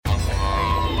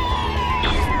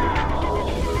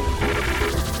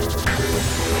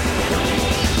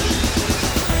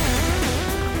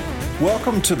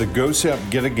Welcome to the GOHSEP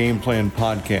Get a Game Plan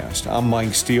podcast. I'm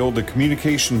Mike Steele, the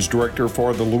Communications Director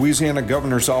for the Louisiana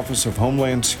Governor's Office of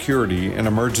Homeland Security and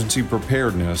Emergency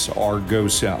Preparedness, or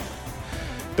GOHSEP.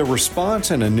 The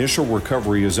response and initial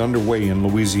recovery is underway in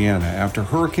Louisiana after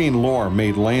Hurricane Laura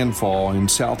made landfall in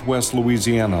Southwest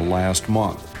Louisiana last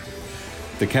month.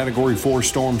 The Category 4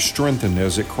 storm strengthened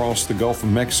as it crossed the Gulf of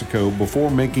Mexico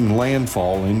before making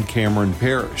landfall in Cameron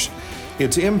Parish.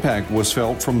 Its impact was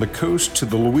felt from the coast to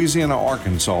the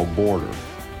Louisiana-Arkansas border.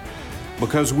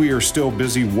 Because we are still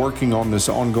busy working on this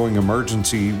ongoing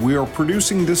emergency, we are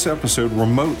producing this episode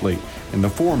remotely, and the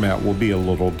format will be a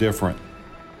little different.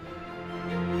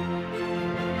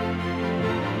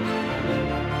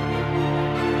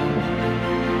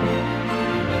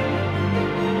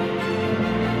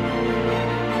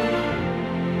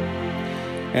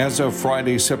 As of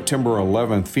Friday, September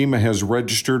 11th, FEMA has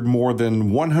registered more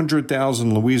than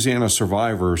 100,000 Louisiana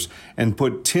survivors and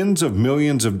put tens of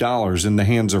millions of dollars in the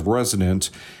hands of residents,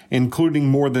 including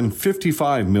more than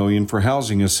 $55 million for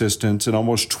housing assistance and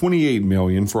almost $28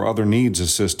 million for other needs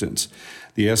assistance.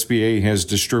 The SBA has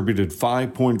distributed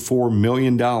 $5.4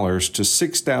 million to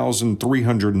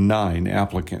 6,309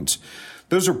 applicants.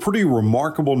 Those are pretty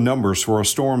remarkable numbers for a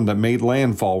storm that made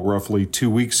landfall roughly 2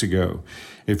 weeks ago.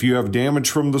 If you have damage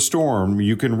from the storm,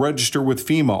 you can register with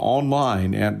FEMA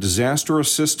online at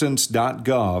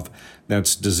disasterassistance.gov.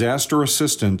 That's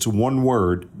disasterassistance, one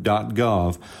word,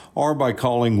 .gov, or by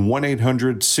calling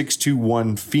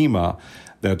 1-800-621-FEMA.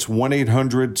 That's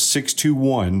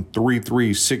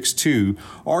 1-800-621-3362,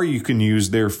 or you can use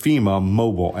their FEMA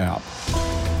mobile app.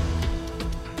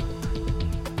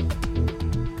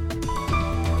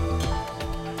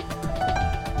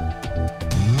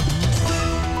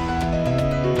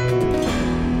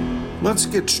 Let's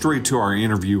get straight to our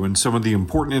interview and some of the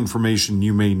important information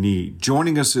you may need.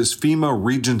 Joining us is FEMA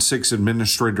Region 6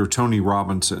 Administrator Tony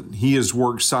Robinson. He has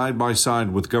worked side by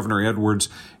side with Governor Edwards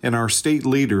and our state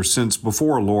leaders since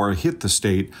before Laura hit the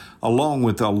state, along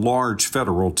with a large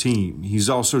federal team. He's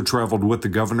also traveled with the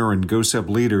governor and GOHSEP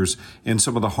leaders in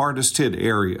some of the hardest hit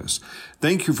areas.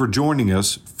 Thank you for joining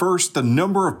us. First, the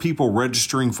number of people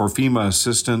registering for FEMA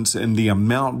assistance and the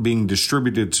amount being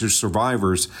distributed to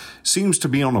survivors seems to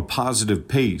be on a positive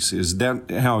pace. Is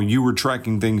that how you were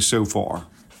tracking things so far?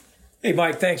 Hey,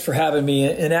 Mike, thanks for having me.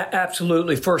 And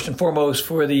absolutely, first and foremost,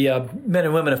 for the men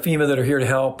and women of FEMA that are here to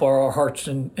help, our hearts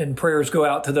and prayers go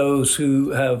out to those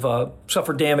who have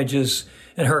suffered damages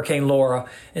in Hurricane Laura.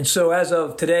 And so as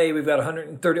of today, we've got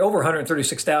over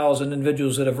 136,000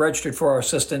 individuals that have registered for our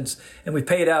assistance, and we've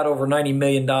paid out over $90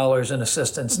 million in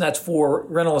assistance. And that's for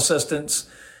rental assistance,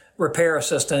 repair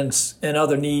assistance, and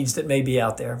other needs that may be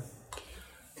out there.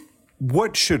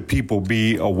 What should people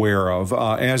be aware of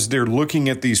as they're looking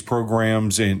at these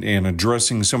programs and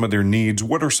addressing some of their needs?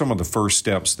 What are some of the first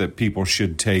steps that people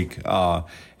should take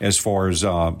as far as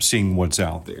seeing what's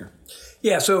out there?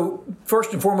 Yeah, so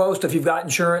first and foremost, if you've got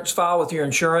insurance, file with your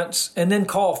insurance and then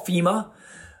call FEMA.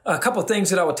 A couple of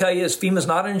things that I will tell you is FEMA's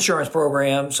not an insurance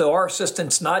program, so our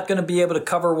assistance not going to be able to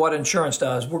cover what insurance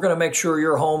does. We're going to make sure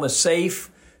your home is safe,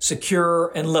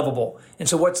 secure, and livable. And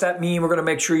so what's that mean? We're going to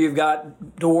make sure you've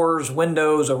got doors,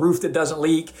 windows, a roof that doesn't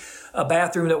leak, a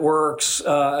bathroom that works,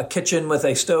 a kitchen with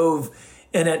a stove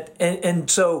in it. And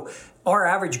so our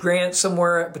average grant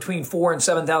somewhere between $4,000 and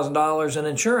 $7,000 in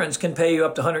insurance can pay you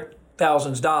up to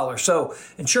 $100,000. So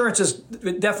insurance is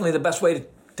definitely the best way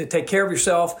to take care of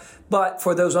yourself. But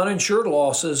for those uninsured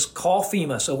losses, call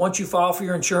FEMA. So once you file for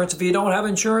your insurance, if you don't have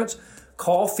insurance,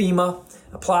 call FEMA.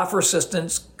 Apply for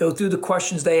assistance, go through the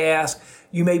questions they ask.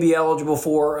 You may be eligible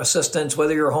for assistance,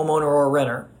 whether you're a homeowner or a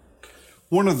renter.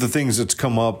 One of the things that's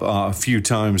come up a few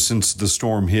times since the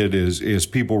storm hit is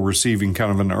people receiving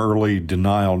kind of an early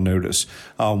denial notice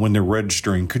when they're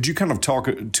registering. Could you kind of talk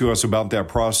to us about that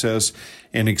process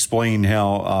and explain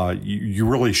how you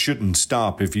really shouldn't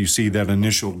stop if you see that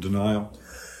initial denial?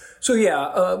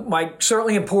 So, Mike,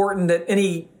 certainly important that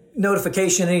any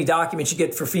notification, any documents you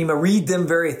get for FEMA, read them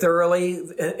very thoroughly.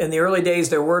 In the early days,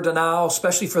 there were denials,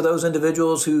 especially for those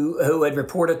individuals who had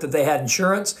reported that they had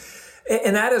insurance.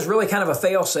 And that is really kind of a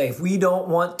fail-safe. We don't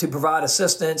want to provide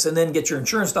assistance and then get your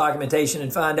insurance documentation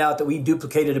and find out that we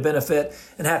duplicated a benefit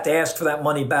and have to ask for that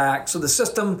money back. So the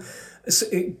system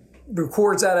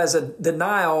records that as a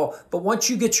denial, but once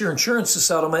you get your insurance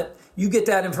settlement, you get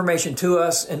that information to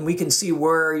us and we can see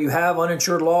where you have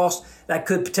uninsured loss. That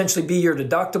could potentially be your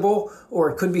deductible, or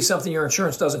it could be something your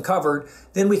insurance doesn't cover.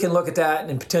 Then we can look at that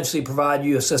and potentially provide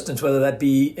you assistance, whether that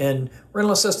be in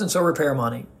rental assistance or repair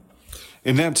money.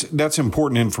 And that's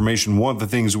important information. One of the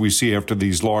things we see after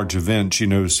these large events,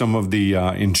 some of the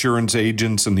insurance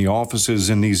agents and the offices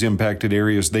in these impacted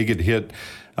areas, they get hit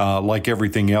like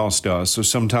everything else does. So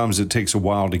sometimes it takes a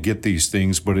while to get these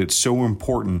things, but it's so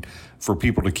important for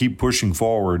people to keep pushing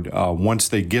forward. Once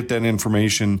they get that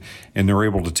information and they're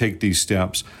able to take these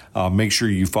steps, make sure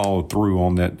you follow through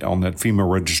on that FEMA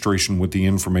registration with the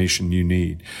information you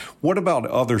need. What about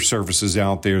other services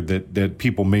out there that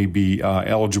people may be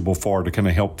eligible for to kind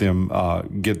of help them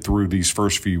get through these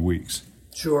first few weeks?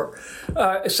 Sure.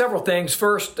 Several things.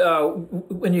 First,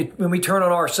 when we turn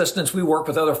on our assistance, we work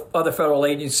with other federal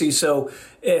agencies. So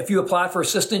if you apply for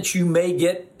assistance, you may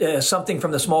get something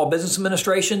from the Small Business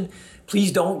Administration.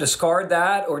 Please don't discard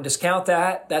that or discount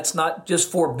that. That's not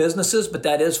just for businesses, but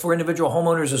that is for individual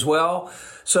homeowners as well.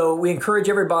 So we encourage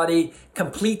everybody,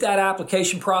 complete that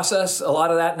application process. A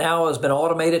lot of that now has been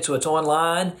automated, so it's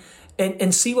online.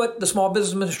 And see what the Small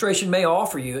Business Administration may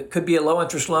offer you. It could be a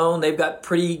low-interest loan. They've got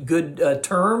pretty good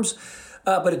terms,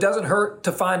 but it doesn't hurt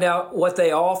to find out what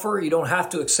they offer. You don't have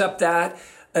to accept that.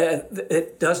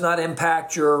 It does not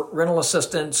impact your rental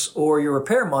assistance or your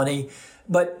repair money,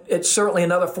 but it's certainly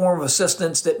another form of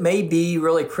assistance that may be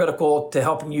really critical to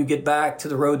helping you get back to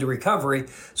the road to recovery.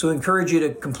 So we encourage you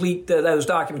to complete those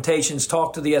documentations,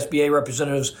 talk to the SBA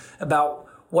representatives about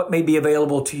what may be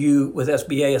available to you with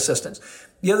SBA assistance.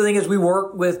 The other thing is we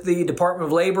work with the Department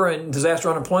of Labor and Disaster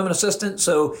Unemployment Assistance.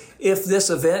 So if this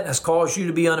event has caused you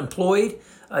to be unemployed,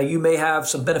 you may have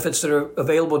some benefits that are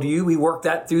available to you. We work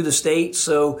that through the state.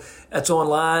 So that's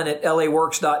online at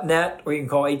laworks.net, or you can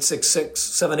call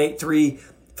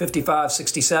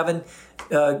 866-783-5567.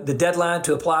 The deadline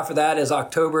to apply for that is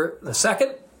October the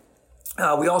 2nd.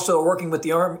 We also are working with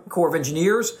the Army Corps of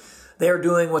Engineers. They are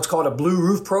doing what's called a blue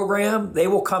roof program. They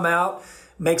will come out,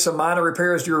 make some minor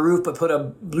repairs to your roof, but put a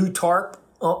blue tarp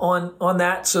on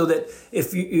that so that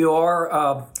if you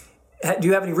are, do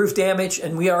you have any roof damage?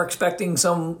 And we are expecting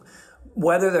some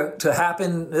weather to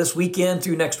happen this weekend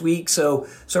through next week. So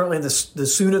certainly the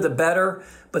sooner the better,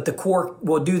 but the Corps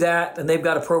will do that. And they've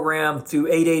got a program through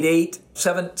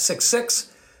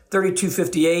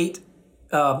 888-766-3258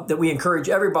 that we encourage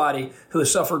everybody who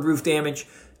has suffered roof damage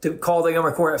to call the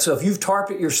Army Corps. So if you've tarped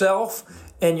it yourself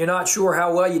and you're not sure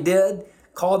how well you did,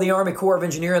 call the Army Corps of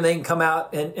Engineers and they can come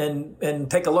out and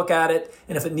take a look at it.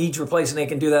 And if it needs replacing, they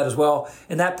can do that as well.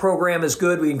 And that program is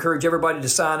good. We encourage everybody to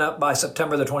sign up by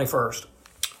September the 21st.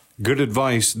 Good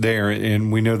advice there.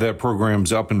 And we know that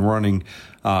program's up and running,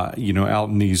 out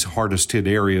in these hardest hit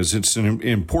areas. It's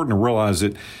important to realize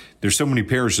that there's so many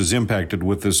parishes impacted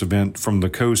with this event from the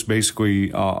coast,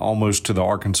 basically almost to the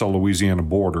Arkansas-Louisiana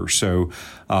border. So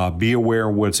be aware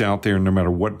of what's out there no matter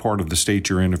what part of the state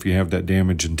you're in if you have that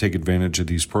damage, and take advantage of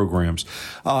these programs.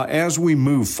 As we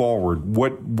move forward,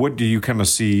 what do you kind of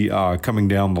see coming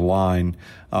down the line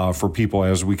for people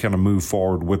as we kind of move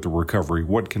forward with the recovery?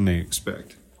 What can they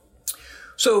expect?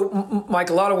 So, Mike,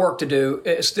 a lot of work to do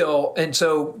still. And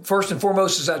so first and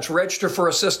foremost is that's register for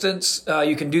assistance.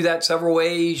 You can do that several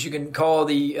ways. You can call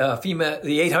the FEMA,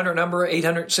 the 800 number,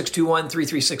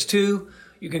 800-621-3362.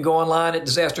 You can go online at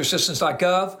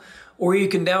disasterassistance.gov, or you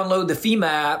can download the FEMA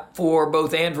app for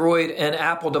both Android and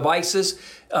Apple devices.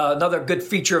 Another good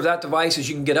feature of that device is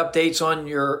you can get updates on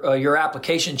your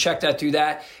application, check that through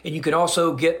that. And you can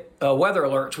also get weather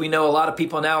alerts. We know a lot of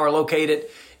people now are located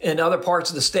in other parts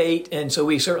of the state, and so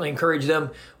we certainly encourage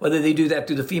them, whether they do that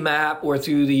through the FEMA app or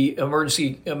through the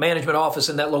emergency management office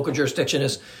in that local jurisdiction,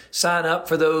 is sign up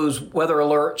for those weather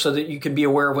alerts so that you can be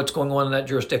aware of what's going on in that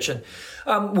jurisdiction.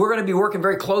 We're going to be working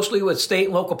very closely with state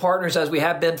and local partners, as we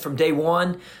have been from day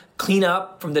one, clean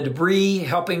up from the debris,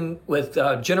 helping with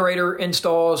generator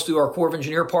installs through our Corps of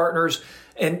Engineer partners,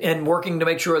 and working to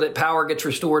make sure that power gets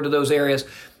restored to those areas.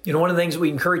 One of the things that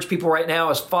we encourage people right now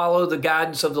is follow the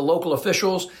guidance of the local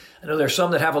officials. I know there's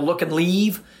some that have a look and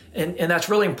leave, and that's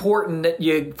really important that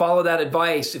you follow that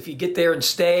advice. If you get there and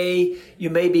stay,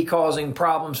 you may be causing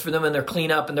problems for them in their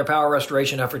cleanup and their power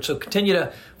restoration efforts. So continue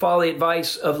to follow the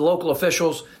advice of the local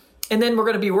officials. And then we're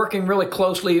going to be working really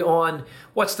closely on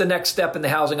what's the next step in the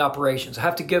housing operations. I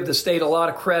have to give the state a lot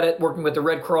of credit, working with the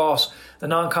Red Cross, the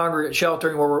non-congregate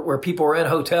sheltering where people are in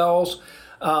hotels.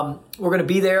 We're going to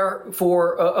be there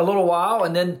for a little while,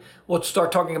 and then we'll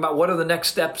start talking about what are the next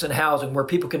steps in housing, where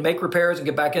people can make repairs and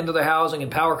get back into their housing,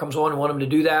 and power comes on and want them to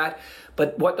do that.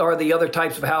 But what are the other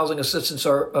types of housing assistance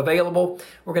are available?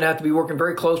 We're going to have to be working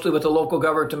very closely with the local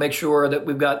government to make sure that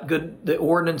we've got the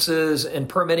ordinances and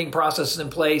permitting processes in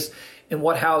place, and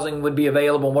what housing would be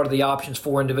available and what are the options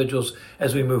for individuals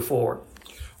as we move forward.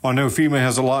 I know FEMA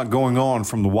has a lot going on,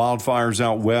 from the wildfires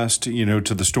out west,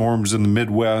 to the storms in the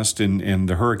Midwest and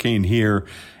the hurricane here.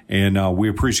 And we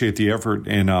appreciate the effort,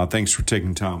 and thanks for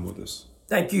taking time with us.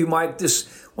 Thank you, Mike.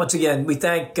 Once again, we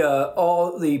thank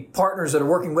all the partners that are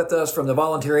working with us, from the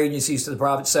volunteer agencies to the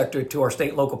private sector to our state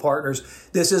and local partners.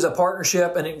 This is a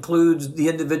partnership, and it includes the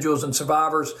individuals and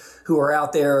survivors who are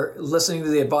out there listening to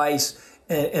the advice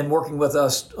and working with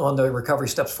us on the recovery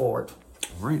steps forward.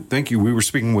 All right. Thank you. We were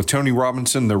speaking with Tony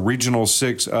Robinson, the Regional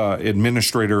 6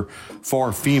 Administrator for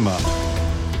FEMA.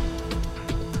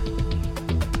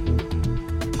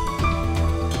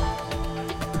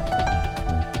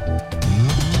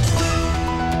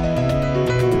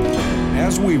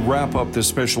 As we wrap up this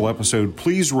special episode,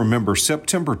 please remember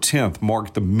September 10th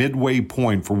marked the midway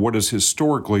point for what is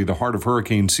historically the heart of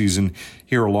hurricane season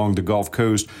here along the Gulf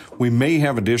Coast. We may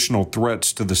have additional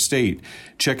threats to the state.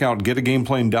 Check out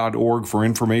getagameplan.org for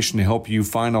information to help you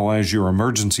finalize your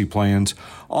emergency plans.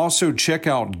 Also, check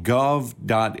out gov.la.gov,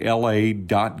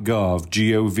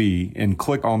 G-O-V, and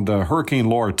click on the Hurricane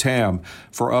Laura tab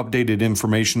for updated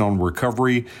information on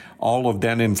recovery. All of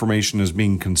that information is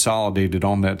being consolidated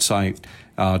on that site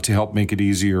to help make it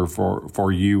easier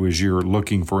for you as you're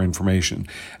looking for information.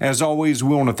 As always,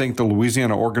 we want to thank the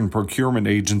Louisiana Organ Procurement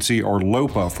Agency, or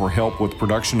LOPA, for help with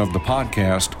production of the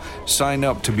podcast. Sign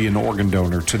up to be an organ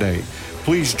donor today.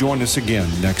 Please join us again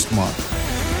next month.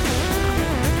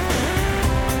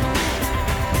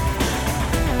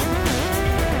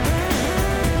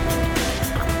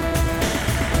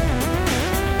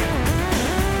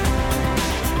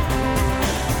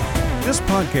 This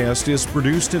podcast is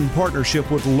produced in partnership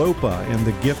with LOPA and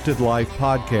the Gifted Life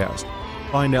podcast.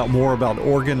 Find out more about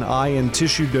organ, eye, and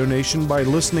tissue donation by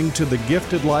listening to the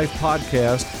Gifted Life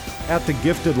podcast at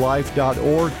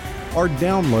thegiftedlife.org or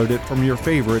download it from your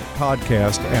favorite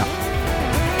podcast app.